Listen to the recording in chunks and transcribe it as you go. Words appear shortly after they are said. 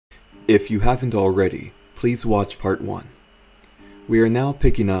If you haven't already, please watch part 1. We are now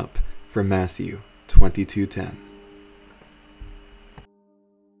picking up from Matthew 22:10.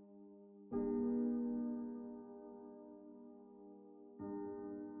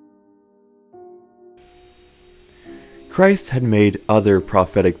 Christ had made other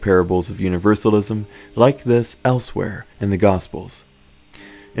prophetic parables of universalism like this elsewhere in the Gospels.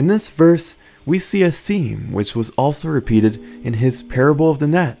 In this verse, we see a theme which was also repeated in his parable of the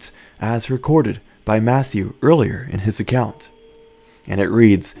net, as recorded by Matthew earlier in his account. And it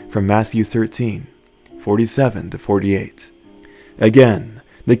reads from Matthew 13:47-48. Again,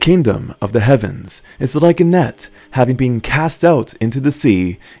 the kingdom of the heavens is like a net having been cast out into the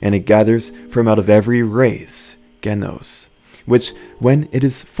sea, and it gathers from out of every race, genos, which when it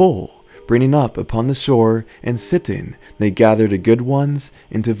is full, bringing up upon the shore and sitting, they gather the good ones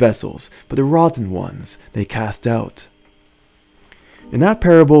into vessels, but the rotten ones they cast out. In that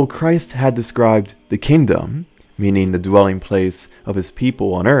parable, Christ had described the kingdom, meaning the dwelling place of his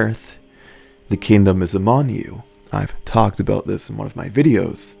people on earth. The kingdom is among you. I've talked about this in one of my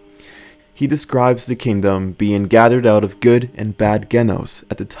videos. He describes the kingdom being gathered out of good and bad genos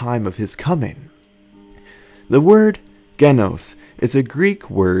at the time of his coming. The word genos is a Greek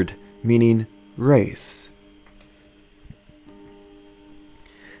word meaning race.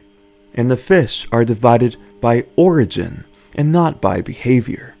 And the fish are divided by origin and not by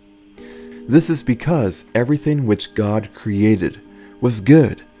behavior. This is because everything which God created was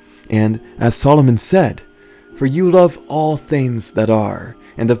good, and as Solomon said, "For you love all things that are,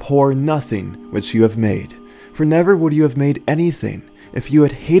 and abhor nothing which you have made, for never would you have made anything if you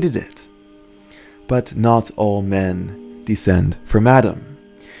had hated it." But not all men descend from Adam,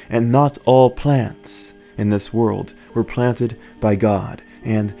 and not all plants in this world were planted by God.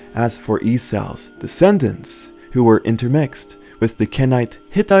 And as for Esau's descendants, who were intermixed with the Kenite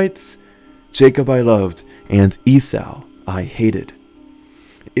Hittites, Jacob I loved, and Esau I hated.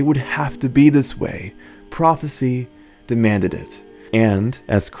 It would have to be this way. Prophecy demanded it. And,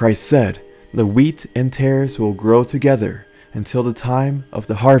 as Christ said, the wheat and tares will grow together until the time of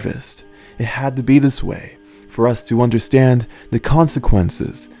the harvest. It had to be this way for us to understand the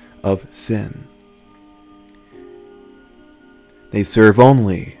consequences of sin. They serve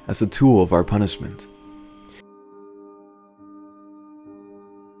only as a tool of our punishment.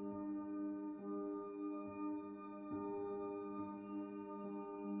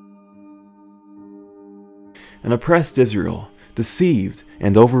 An oppressed Israel, deceived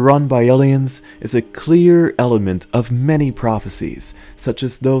and overrun by aliens, is a clear element of many prophecies, such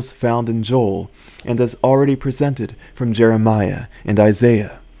as those found in Joel, and as already presented from Jeremiah and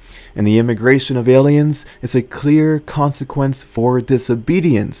Isaiah. And the immigration of aliens is a clear consequence for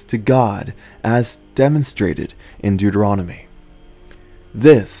disobedience to God, as demonstrated in Deuteronomy.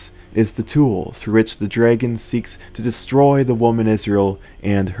 This is the tool through which the dragon seeks to destroy the woman Israel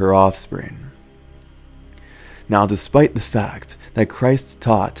and her offspring. Now, despite the fact that Christ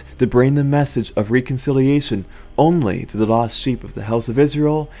taught to bring the message of reconciliation only to the lost sheep of the house of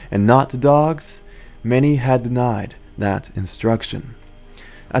Israel and not to dogs, many had denied that instruction.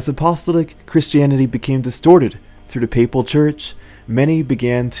 As apostolic Christianity became distorted through the papal church, many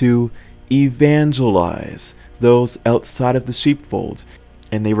began to evangelize those outside of the sheepfold,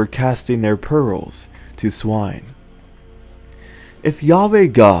 and they were casting their pearls to swine. If Yahweh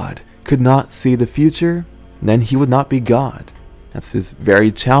God could not see the future, then he would not be God. That's his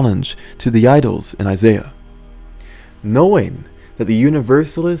very challenge to the idols in Isaiah. Knowing that the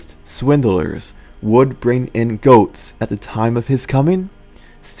universalist swindlers would bring in goats at the time of his coming,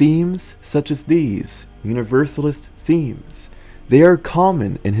 themes such as these, universalist themes, they are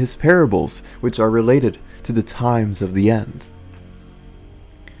common in his parables, which are related to the times of the end.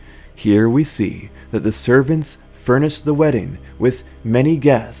 Here we see that the servants furnished the wedding with many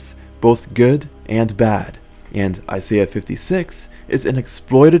guests, both good and bad. And Isaiah 56 is an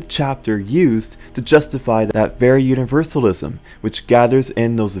exploited chapter used to justify that very universalism which gathers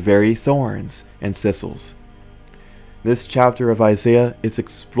in those very thorns and thistles. This chapter of Isaiah is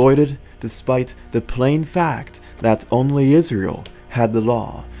exploited despite the plain fact that only Israel had the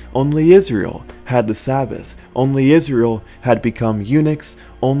law, only Israel had the Sabbath, only Israel had become eunuchs,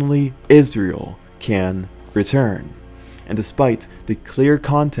 only Israel can return. And despite the clear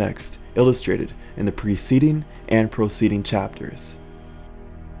context illustrated in the preceding and proceeding chapters.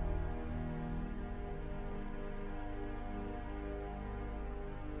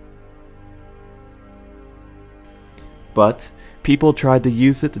 But people tried to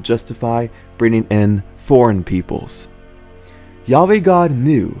use it to justify bringing in foreign peoples. Yahweh God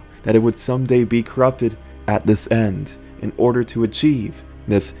knew that it would someday be corrupted at this end in order to achieve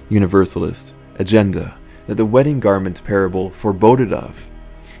this universalist agenda that the wedding garment parable foreboded of.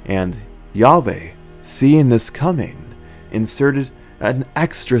 And Yahweh, seeing this coming, inserted an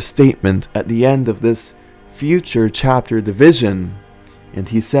extra statement at the end of this future chapter division, and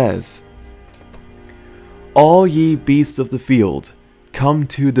he says, "All ye beasts of the field, come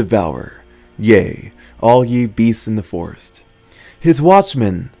to devour, yea, all ye beasts in the forest. His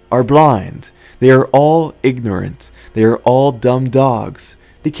watchmen are blind, they are all ignorant, they are all dumb dogs,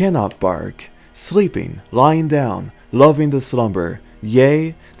 they cannot bark, sleeping, lying down, loving to slumber,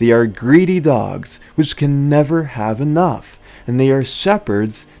 yea, they are greedy dogs, which can never have enough, and they are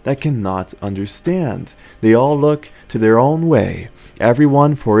shepherds that cannot understand. They all look to their own way, every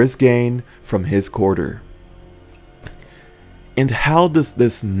one for his gain from his quarter." And how does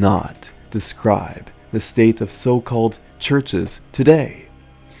this not describe the state of so-called churches today?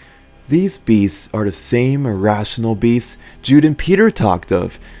 These beasts are the same irrational beasts Jude and Peter talked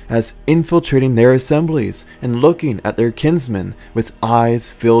of as infiltrating their assemblies and looking at their kinsmen with eyes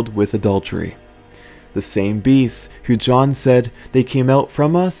filled with adultery. The same beasts who John said they came out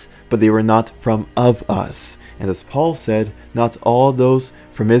from us, but they were not from of us. And as Paul said, not all those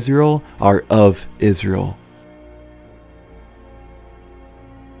from Israel are of Israel.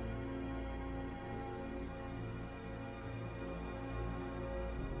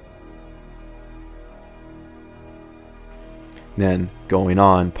 Then, going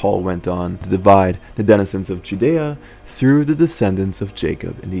on, Paul went on to divide the denizens of Judea through the descendants of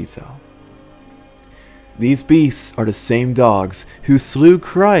Jacob and Esau. These beasts are the same dogs who slew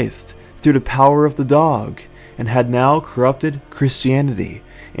Christ through the power of the dog and had now corrupted Christianity,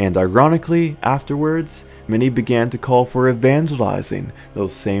 and ironically, afterwards, many began to call for evangelizing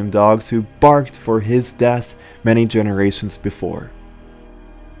those same dogs who barked for his death many generations before.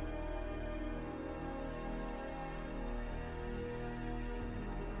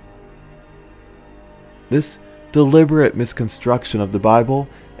 This deliberate misconstruction of the Bible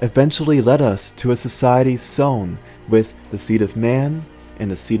eventually led us to a society sown with the seed of man and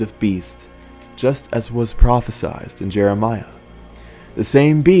the seed of beast, just as was prophesied in Jeremiah. The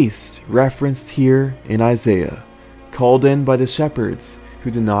same beasts referenced here in Isaiah, called in by the shepherds who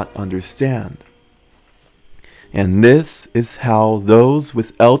do not understand. And this is how those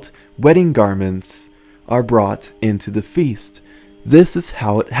without wedding garments are brought into the feast. This is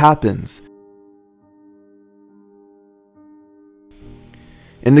how it happens.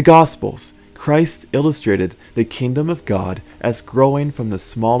 In the Gospels, Christ illustrated the kingdom of God as growing from the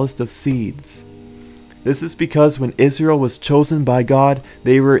smallest of seeds. This is because when Israel was chosen by God,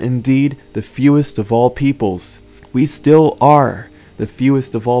 they were indeed the fewest of all peoples. We still are the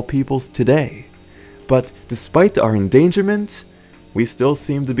fewest of all peoples today. But despite our endangerment, we still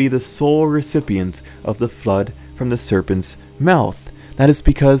seem to be the sole recipient of the flood from the serpent's mouth. That is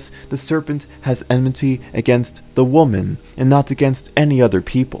because the serpent has enmity against the woman and not against any other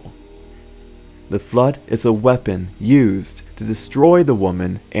people. The flood is a weapon used to destroy the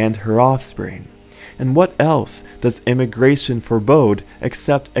woman and her offspring. And what else does immigration forebode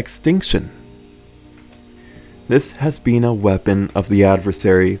except extinction? This has been a weapon of the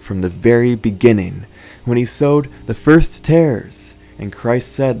adversary from the very beginning, when he sowed the first tares, and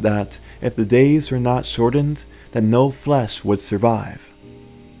Christ said that if the days were not shortened, that no flesh would survive.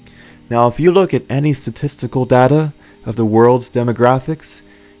 Now, if you look at any statistical data of the world's demographics,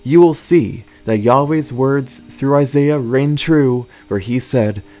 you will see that Yahweh's words through Isaiah reign true, where he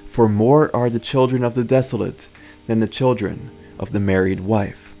said, "For more are the children of the desolate than the children of the married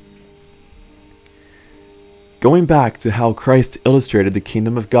wife." Going back to how Christ illustrated the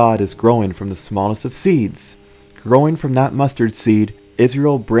kingdom of God as growing from the smallest of seeds, growing from that mustard seed,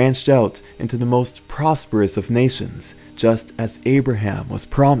 Israel branched out into the most prosperous of nations, just as Abraham was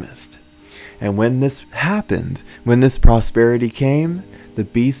promised. And when this happened, when this prosperity came, the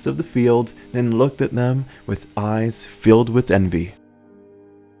beasts of the field then looked at them with eyes filled with envy.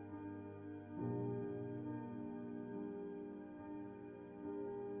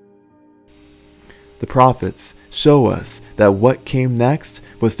 The prophets show us that what came next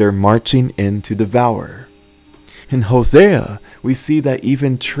was their marching in to devour. In Hosea, we see that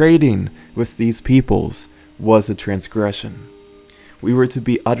even trading with these peoples was a transgression. We were to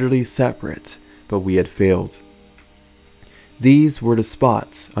be utterly separate, but we had failed. These were the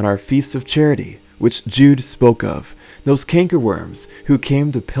spots on our Feast of Charity, which Jude spoke of, those cankerworms who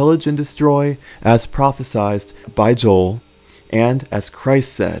came to pillage and destroy, as prophesied by Joel, and as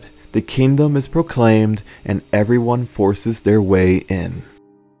Christ said, the kingdom is proclaimed and everyone forces their way in.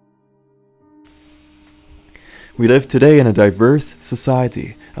 We live today in a diverse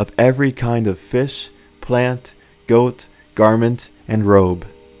society of every kind of fish, plant, goat, garment, and robe.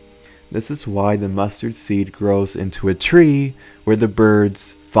 This is why the mustard seed grows into a tree where the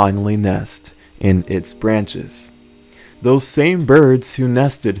birds finally nest in its branches. Those same birds who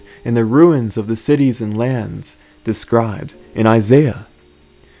nested in the ruins of the cities and lands described in Isaiah.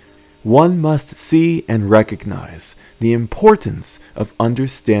 One must see and recognize the importance of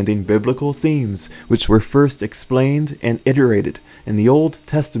understanding biblical themes which were first explained and iterated in the Old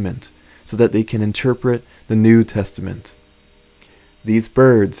Testament so that they can interpret the New Testament. These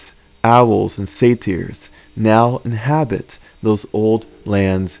birds, owls and satyrs, now inhabit those old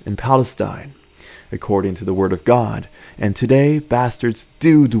lands in Palestine, according to the Word of God, and today bastards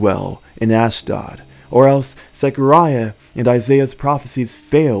do dwell in Ashdod, or else Zechariah and Isaiah's prophecies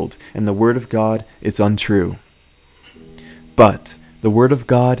failed and the Word of God is untrue. But the Word of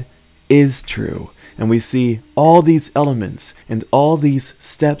God is true, and we see all these elements and all these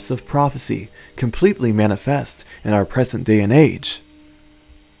steps of prophecy completely manifest in our present day and age.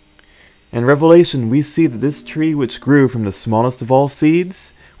 In Revelation, we see that this tree which grew from the smallest of all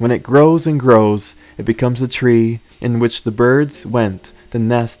seeds, when it grows and grows, it becomes a tree in which the birds went to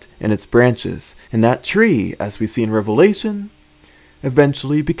nest in its branches. And that tree, as we see in Revelation,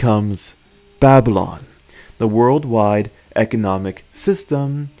 eventually becomes Babylon, the worldwide economic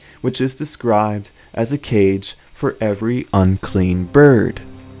system, which is described as a cage for every unclean bird.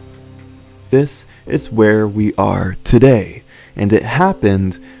 This is where we are today. And it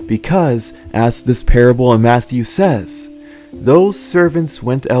happened because, as this parable in Matthew says, those servants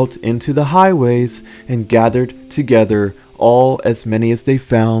went out into the highways and gathered together all as many as they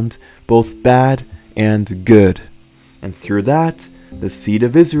found, both bad and good. And through that, the seed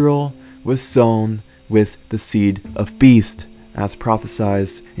of Israel was sown with the seed of beast, as prophesied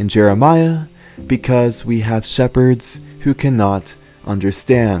in Jeremiah, because we have shepherds who cannot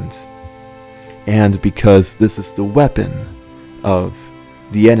understand. And because this is the weapon of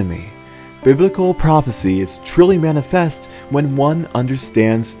the enemy. Biblical prophecy is truly manifest when one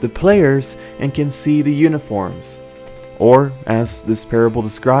understands the players and can see the uniforms, or, as this parable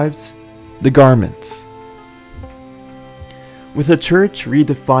describes, the garments. With a church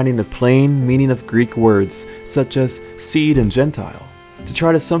redefining the plain meaning of Greek words such as seed and Gentile, to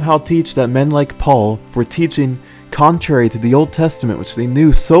try to somehow teach that men like Paul were teaching contrary to the Old Testament which they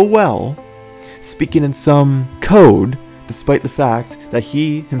knew so well, speaking in some code, despite the fact that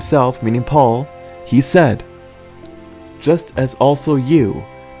he himself, meaning Paul, he said, "Just as also you,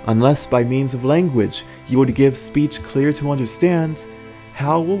 unless by means of language you would give speech clear to understand,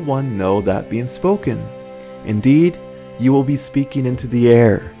 how will one know that being spoken? Indeed, you will be speaking into the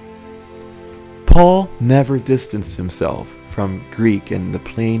air." Paul never distanced himself from Greek and the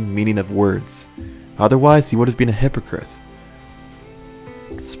plain meaning of words. Otherwise, he would have been a hypocrite.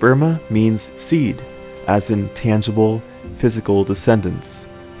 Sperma means seed, as in tangible, physical descendants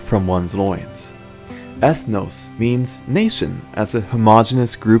from one's loins. Ethnos means nation, as a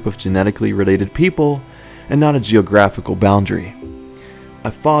homogeneous group of genetically related people and not a geographical boundary.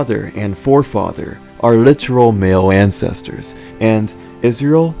 A father and forefather are literal male ancestors, and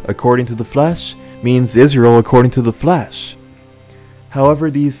Israel, according to the flesh, means Israel according to the flesh. However,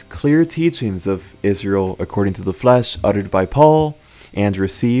 these clear teachings of Israel according to the flesh uttered by Paul and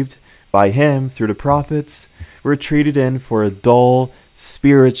received by him through the prophets were treated in for a dull,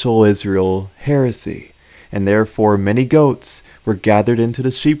 spiritual Israel heresy, and therefore many goats were gathered into the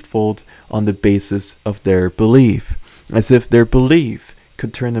sheepfold on the basis of their belief, as if their belief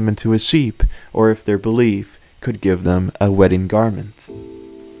could turn them into a sheep, or if their belief could give them a wedding garment.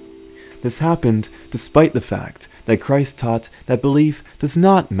 This happened despite the fact that Christ taught that belief does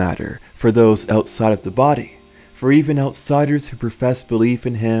not matter for those outside of the body, for even outsiders who profess belief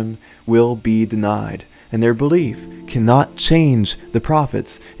in him will be denied, and their belief cannot change the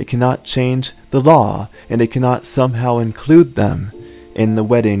prophets, it cannot change the law, and it cannot somehow include them in the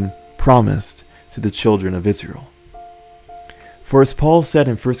wedding promised to the children of Israel. For as Paul said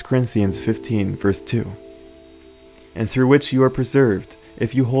in 1 Corinthians 15 verse 2, "And through which you are preserved,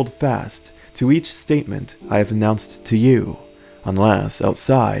 if you hold fast to each statement I have announced to you, unless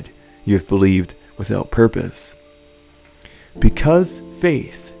outside you have believed without purpose." Because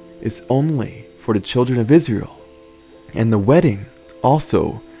faith is only for the children of Israel, and the wedding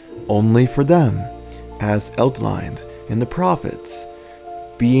also only for them, as outlined in the prophets,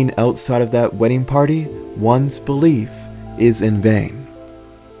 being outside of that wedding party, one's belief is in vain.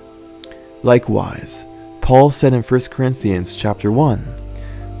 Likewise, Paul said in 1 Corinthians chapter 1,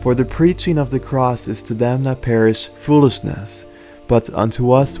 "For the preaching of the cross is to them that perish foolishness, but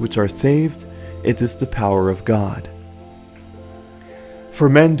unto us which are saved it is the power of God." For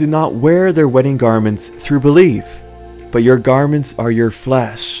men do not wear their wedding garments through belief, but your garments are your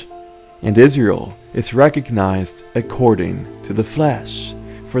flesh. And Israel is recognized according to the flesh,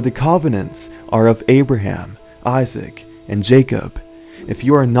 for the covenants are of Abraham, Isaac, and Jacob. If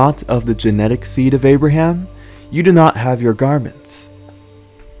you are not of the genetic seed of Abraham, you do not have your garments.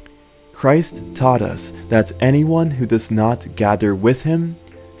 Christ taught us that anyone who does not gather with him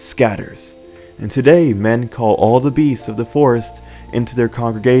scatters. And today men call all the beasts of the forest into their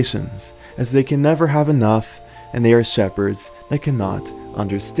congregations, as they can never have enough, and they are shepherds that cannot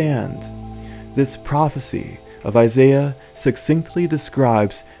understand. This prophecy of Isaiah succinctly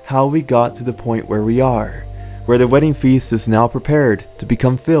describes how we got to the point where we are, where the wedding feast is now prepared to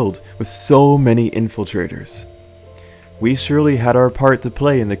become filled with so many infiltrators. We surely had our part to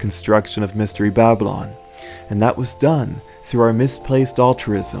play in the construction of Mystery Babylon, and that was done through our misplaced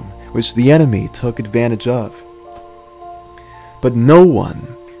altruism, which the enemy took advantage of. But no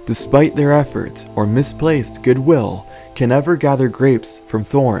one, despite their effort or misplaced goodwill, can ever gather grapes from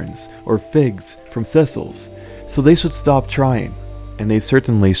thorns or figs from thistles, so they should stop trying, and they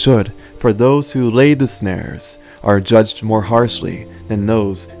certainly should, for those who lay the snares are judged more harshly than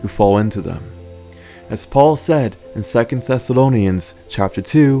those who fall into them. As Paul said in 2 Thessalonians chapter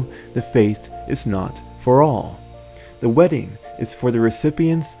 2, the faith is not for all. The wedding is for the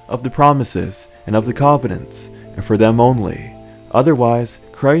recipients of the promises and of the covenants, and for them only. Otherwise,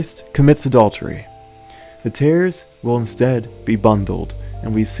 Christ commits adultery. The tares will instead be bundled,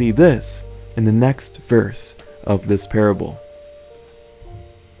 and we see this in the next verse of this parable.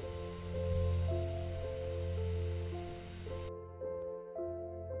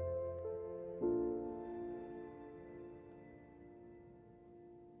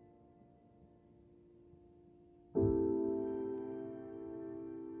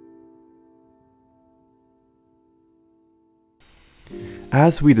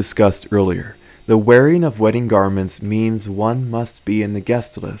 As we discussed earlier, the wearing of wedding garments means one must be in the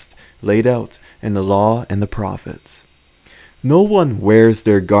guest list laid out in the law and the prophets. No one wears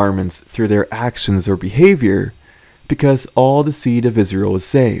their garments through their actions or behavior, because all the seed of Israel is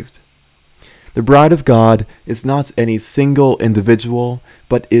saved. The bride of God is not any single individual,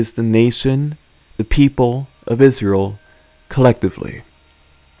 but is the nation, the people of Israel, collectively.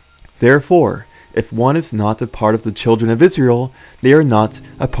 Therefore, if one is not a part of the children of Israel, they are not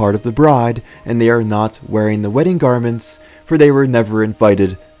a part of the bride, and they are not wearing the wedding garments, for they were never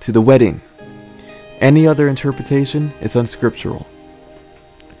invited to the wedding. Any other interpretation is unscriptural.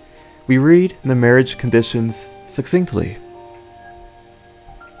 We read the marriage conditions succinctly.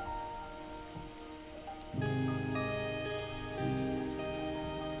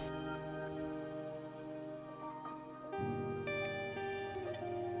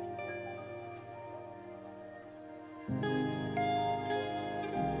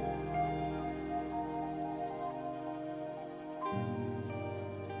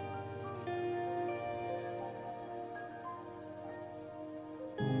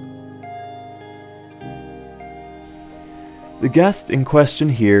 The guest in question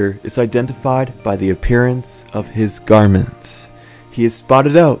here is identified by the appearance of his garments. He is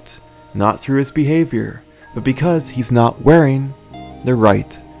spotted out, not through his behavior, but because he's not wearing the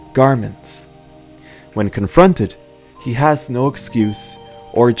right garments. When confronted, he has no excuse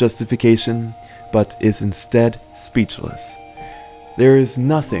or justification, but is instead speechless. There is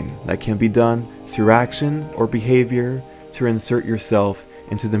nothing that can be done through action or behavior to insert yourself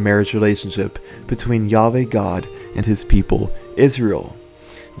into the marriage relationship between Yahweh God and his people, Israel.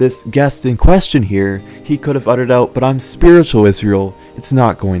 This guest in question here, he could have uttered out, "But I'm spiritual, Israel." It's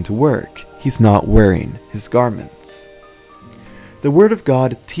not going to work. He's not wearing his garments. The Word of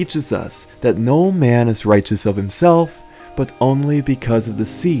God teaches us that no man is righteous of himself, but only because of the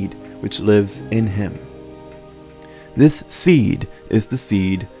seed which lives in him. This seed is the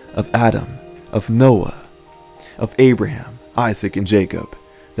seed of Adam, of Noah, of Abraham, Isaac, and Jacob,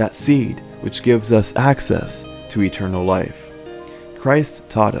 that seed which gives us access to eternal life. Christ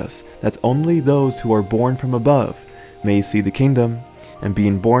taught us that only those who are born from above may see the kingdom, and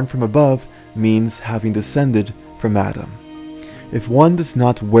being born from above means having descended from Adam. If one does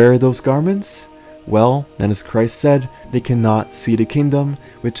not wear those garments, well, then as Christ said, they cannot see the kingdom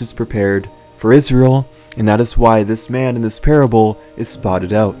which is prepared for Israel, and that is why this man in this parable is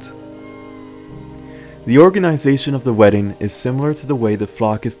spotted out. The organization of the wedding is similar to the way the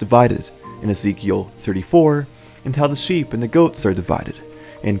flock is divided in Ezekiel 34, and how the sheep and the goats are divided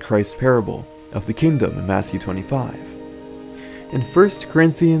in Christ's parable of the kingdom in Matthew 25. In 1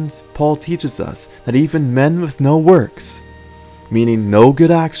 Corinthians, Paul teaches us that even men with no works, meaning no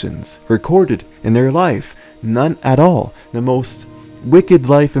good actions recorded in their life, none at all, the most wicked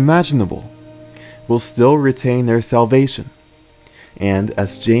life imaginable, will still retain their salvation. And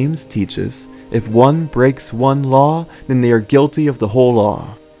as James teaches, if one breaks one law, then they are guilty of the whole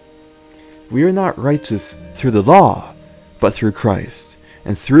law. We are not righteous through the law, but through Christ,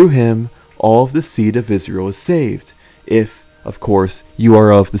 and through him all of the seed of Israel is saved, if, of course, you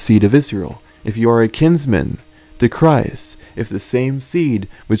are of the seed of Israel, if you are a kinsman to Christ, if the same seed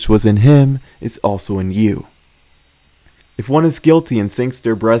which was in him is also in you. If one is guilty and thinks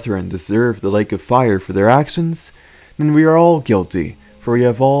their brethren deserve the lake of fire for their actions, then we are all guilty, for we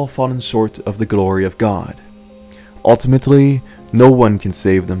have all fallen short of the glory of God. Ultimately, no one can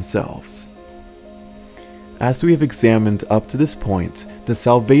save themselves. As we have examined up to this point, the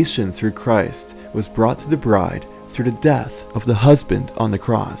salvation through Christ was brought to the bride through the death of the husband on the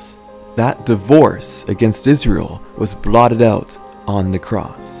cross. That divorce against Israel was blotted out on the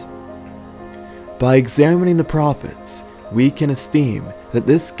cross. By examining the prophets, we can esteem that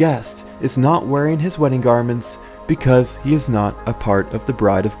this guest is not wearing his wedding garments because he is not a part of the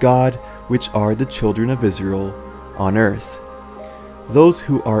bride of God, which are the children of Israel on earth. Those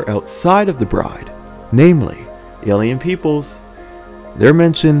who are outside of the bride, namely alien peoples, they're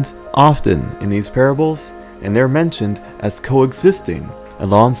mentioned often in these parables, and they're mentioned as coexisting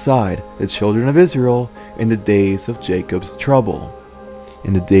alongside the children of Israel in the days of Jacob's trouble,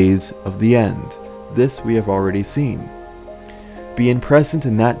 in the days of the end. This we have already seen. Being present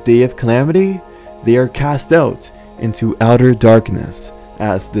in that day of calamity, they are cast out into outer darkness,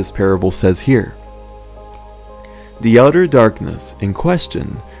 as this parable says here. The outer darkness in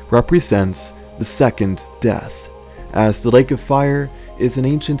question represents the second death, as the lake of fire is an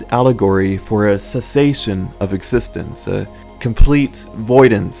ancient allegory for a cessation of existence, a complete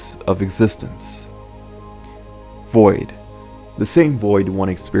voidance of existence. Void, the same void one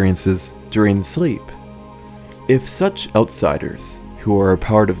experiences during sleep. If such outsiders, who are a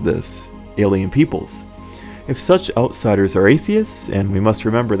part of this alien peoples, if such outsiders are atheists, and we must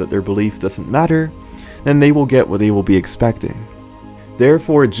remember that their belief doesn't matter, then they will get what they will be expecting.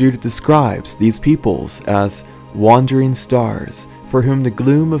 Therefore Jude describes these peoples as wandering stars, for whom the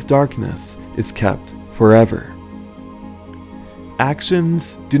gloom of darkness is kept forever.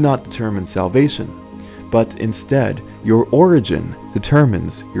 Actions do not determine salvation, but instead your origin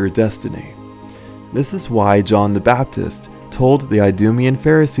determines your destiny. This is why John the Baptist told the Idumean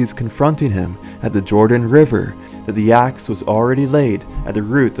Pharisees confronting him at the Jordan River that the axe was already laid at the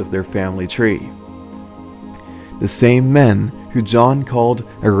root of their family tree. The same men who John called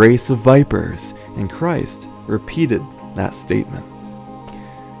a race of vipers, and Christ repeated that statement.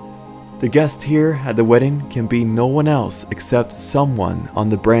 The guest here at the wedding can be no one else except someone on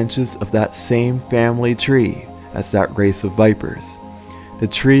the branches of that same family tree as that race of vipers, the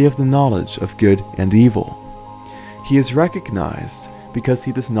tree of the knowledge of good and evil. He is recognized because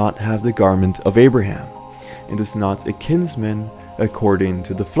he does not have the garment of Abraham, and is not a kinsman according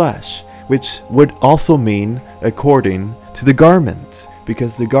to the flesh, which would also mean according to the garment,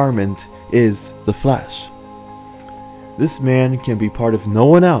 because the garment is the flesh. This man can be part of no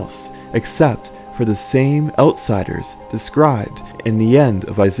one else except for the same outsiders described in the end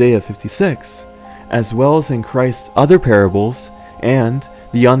of Isaiah 56, as well as in Christ's other parables, and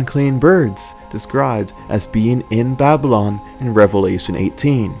the unclean birds described as being in Babylon in Revelation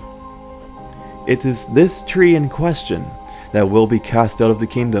 18. It is this tree in question that will be cast out of the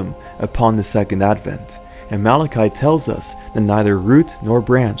kingdom upon the second advent, and Malachi tells us that neither root nor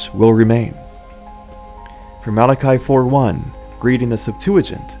branch will remain. For Malachi 4:1, reading the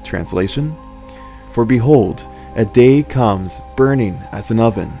Septuagint translation, "For behold, a day comes burning as an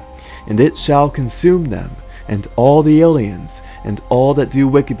oven, and it shall consume them, and all the aliens, and all that do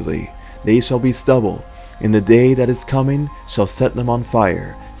wickedly, they shall be stubble, and the day that is coming shall set them on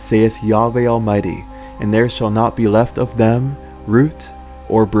fire, saith Yahweh Almighty, and there shall not be left of them root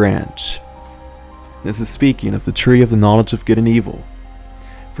or branch." This is speaking of the tree of the knowledge of good and evil,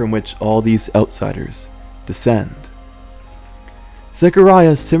 from which all these outsiders descend.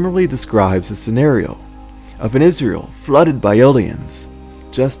 Zechariah similarly describes a scenario of an Israel flooded by aliens,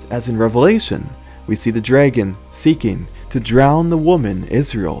 just as in Revelation we see the dragon seeking to drown the woman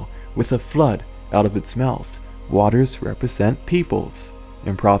Israel with a flood out of its mouth. Waters represent peoples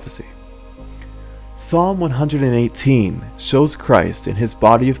in prophecy. Psalm 118 shows Christ in his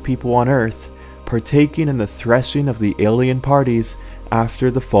body of people on earth partaking in the threshing of the alien parties after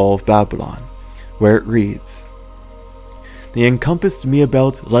the fall of Babylon, where it reads, "They encompassed me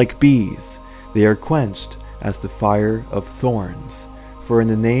about like bees, they are quenched as the fire of thorns, for in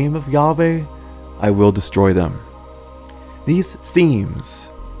the name of Yahweh I will destroy them." These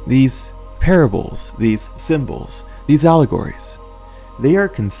themes, these parables, these symbols, these allegories, they are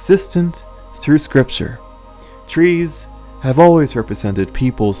consistent through Scripture. Trees have always represented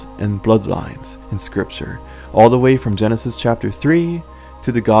peoples and bloodlines in Scripture, all the way from Genesis chapter 3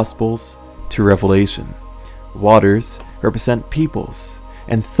 to the Gospels to Revelation. Waters represent peoples,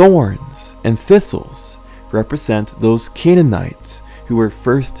 and thorns and thistles represent those Canaanites who were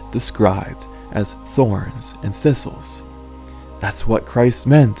first described as thorns and thistles. That's what Christ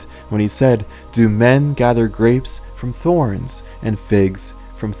meant when he said, "Do men gather grapes from thorns and figs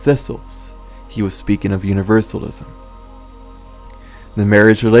from thistles?" He was speaking of universalism. The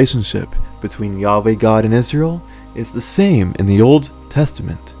marriage relationship between Yahweh God and Israel is the same in the Old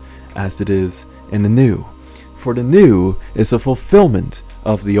Testament as it is in the New, for the New is a fulfillment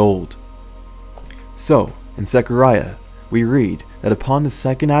of the Old. So, in Zechariah, we read that upon the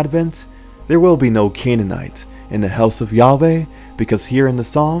second advent, there will be no Canaanite in the house of Yahweh, because here in the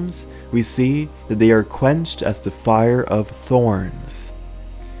Psalms, we see that they are quenched as the fire of thorns.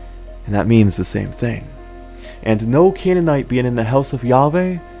 And that means the same thing. And no Canaanite being in the house of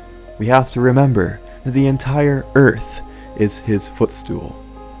Yahweh, we have to remember that the entire earth is his footstool.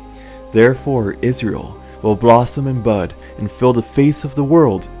 Therefore Israel will blossom and bud and fill the face of the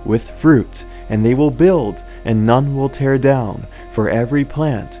world with fruit, and they will build and none will tear down, for every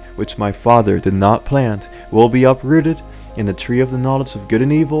plant which my Father did not plant will be uprooted, and the tree of the knowledge of good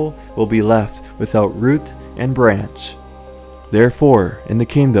and evil will be left without root and branch. Therefore in the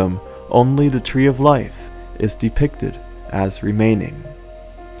kingdom only the tree of life is depicted as remaining.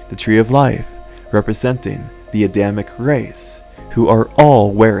 The tree of life representing the Adamic race, who are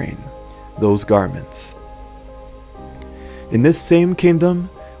all wearing those garments. In this same kingdom,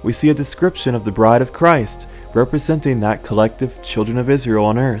 we see a description of the bride of Christ, representing that collective children of Israel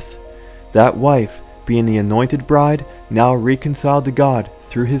on earth. That wife, being the anointed bride, now reconciled to God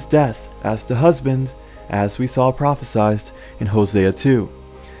through his death as the husband, as we saw prophesied in Hosea 2.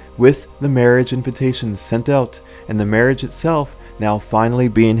 With the marriage invitations sent out and the marriage itself now finally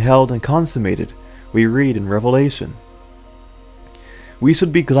being held and consummated, we read in Revelation, "We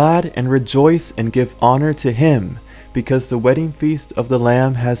should be glad and rejoice and give honor to him, because the wedding feast of the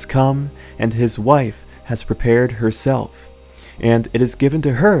Lamb has come, and his wife has prepared herself. And it is given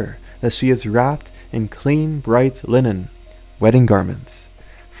to her that she is wrapped in clean bright linen, wedding garments.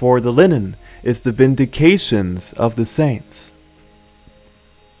 For the linen is the vindications of the saints.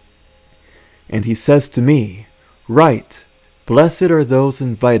 And he says to me, Write, blessed are those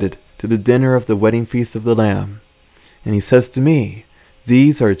invited to the dinner of the wedding feast of the Lamb. And he says to me,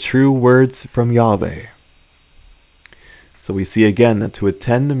 These are true words from Yahweh." So we see again that to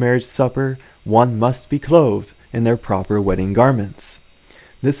attend the marriage supper, one must be clothed in their proper wedding garments.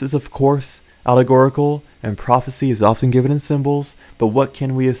 This is of course allegorical, and prophecy is often given in symbols, but what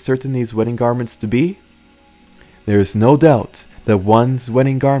can we ascertain these wedding garments to be? There is no doubt that one's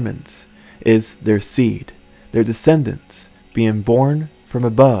wedding garment is their seed, their descendants being born from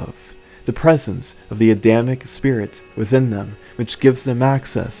above, the presence of the Adamic spirit within them, which gives them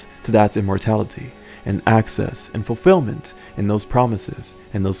access to that immortality, and access and fulfillment in those promises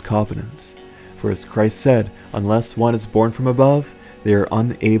and those covenants. For as Christ said, unless one is born from above, they are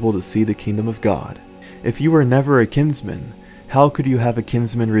unable to see the kingdom of God. If you were never a kinsman, how could you have a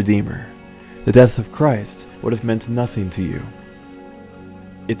kinsman redeemer? The death of Christ would have meant nothing to you.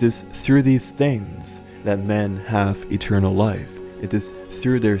 It is through these things that men have eternal life. It is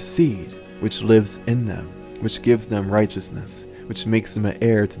through their seed, which lives in them, which gives them righteousness, which makes them an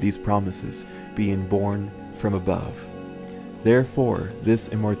heir to these promises, being born from above. Therefore, this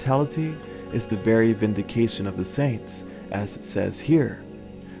immortality is the very vindication of the saints, as it says here.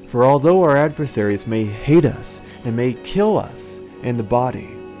 For although our adversaries may hate us and may kill us in the body,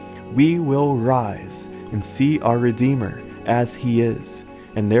 we will rise and see our Redeemer as he is,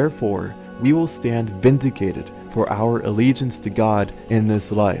 and therefore we will stand vindicated for our allegiance to God in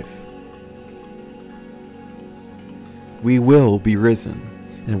this life. We will be risen,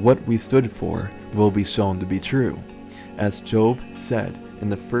 and what we stood for will be shown to be true, as Job said in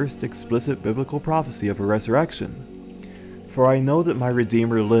the first explicit biblical prophecy of a resurrection. For I know that my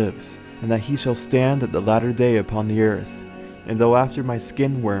Redeemer lives, and that he shall stand at the latter day upon the earth. And though after my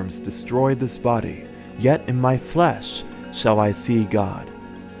skin worms destroy this body, yet in my flesh shall I see God.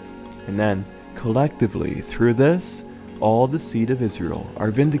 And then, collectively, through this, all the seed of Israel are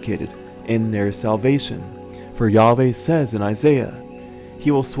vindicated in their salvation. For Yahweh says in Isaiah,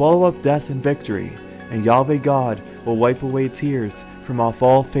 He will swallow up death in victory, and Yahweh God will wipe away tears from off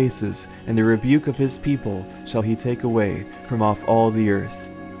all faces, and the rebuke of his people shall he take away from off all the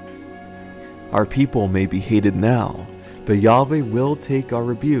earth. Our people may be hated now, but Yahweh will take our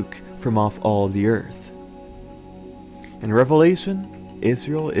rebuke from off all the earth. In Revelation,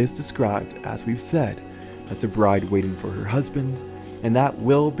 Israel is described, as we've said, as the bride waiting for her husband, and that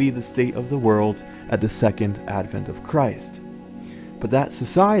will be the state of the world at the second advent of Christ. But that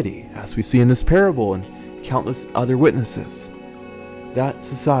society, as we see in this parable and countless other witnesses, that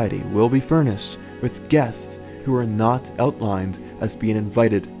society will be furnished with guests who are not outlined as being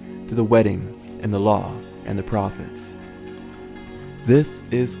invited to the wedding in the law and the prophets. This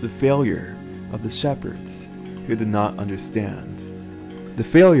is the failure of the shepherds who did not understand. The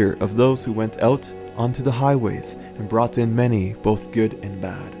failure of those who went out onto the highways and brought in many, both good and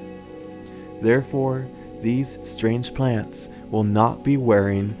bad. Therefore, these strange plants will not be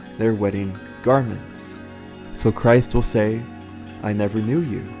wearing their wedding garments. So Christ will say, I never knew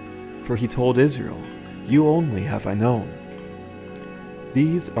you, for he told Israel, you only have I known.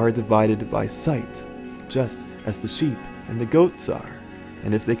 These are divided by sight, just as the sheep and the goats are,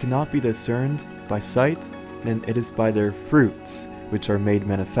 and if they cannot be discerned by sight, then it is by their fruits which are made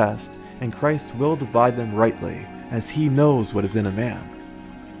manifest, and Christ will divide them rightly, as he knows what is in a man.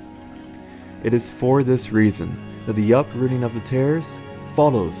 It is for this reason that the uprooting of the tares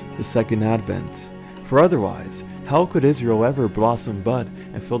follows the second advent, for otherwise, how could Israel ever blossom bud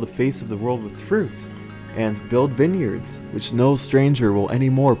and fill the face of the world with fruit, and build vineyards which no stranger will any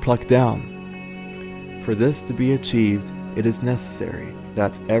more pluck down? For this to be achieved, it is necessary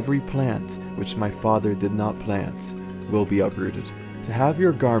that every plant which my Father did not plant will be uprooted. To have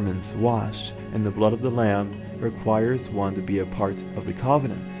your garments washed in the blood of the Lamb requires one to be a part of the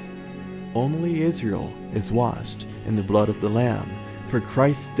covenants. Only Israel is washed in the blood of the Lamb, for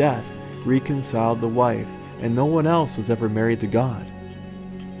Christ's death reconciled the wife, and no one else was ever married to God.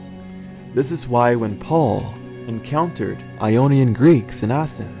 This is why when Paul encountered Ionian Greeks in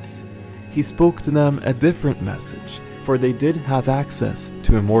Athens, he spoke to them a different message, for they did have access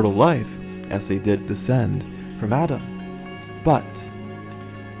to immortal life, as they did descend from Adam. But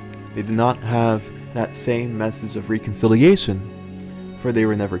they did not have that same message of reconciliation, for they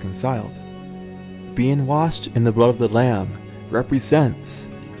were never reconciled. Being washed in the blood of the Lamb represents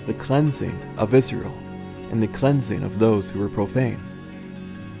the cleansing of Israel and the cleansing of those who were profane.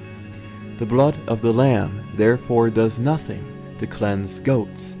 The blood of the Lamb therefore does nothing to cleanse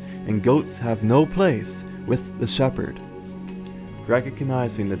goats, and goats have no place with the shepherd.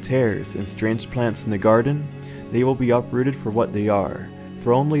 Recognizing the tares and strange plants in the garden, they will be uprooted for what they are,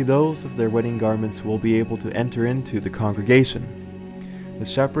 for only those of their wedding garments will be able to enter into the congregation. The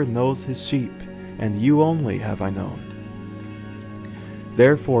shepherd knows his sheep, and you only have I known.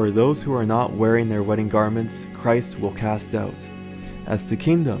 Therefore, those who are not wearing their wedding garments, Christ will cast out, as the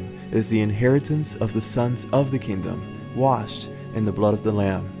kingdom is the inheritance of the sons of the kingdom, washed in the blood of the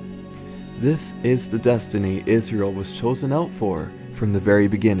Lamb. This is the destiny Israel was chosen out for from the very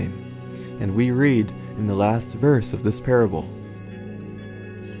beginning, and we read in the last verse of this parable,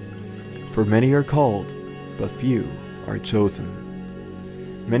 For many are called, but few are chosen.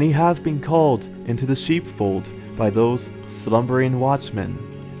 Many have been called into the sheepfold by those slumbering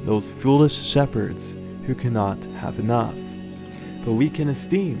watchmen, those foolish shepherds who cannot have enough. But we can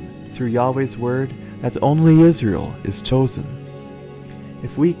esteem through Yahweh's word that only Israel is chosen.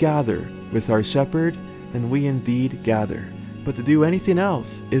 If we gather with our shepherd, then we indeed gather, but to do anything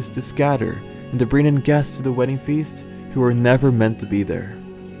else is to scatter and to bring in guests to the wedding feast who are never meant to be there.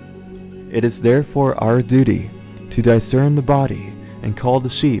 It is therefore our duty to discern the body and call the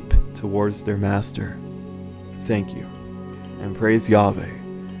sheep towards their master. Thank you, and praise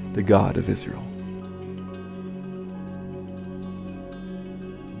Yahweh, the God of Israel.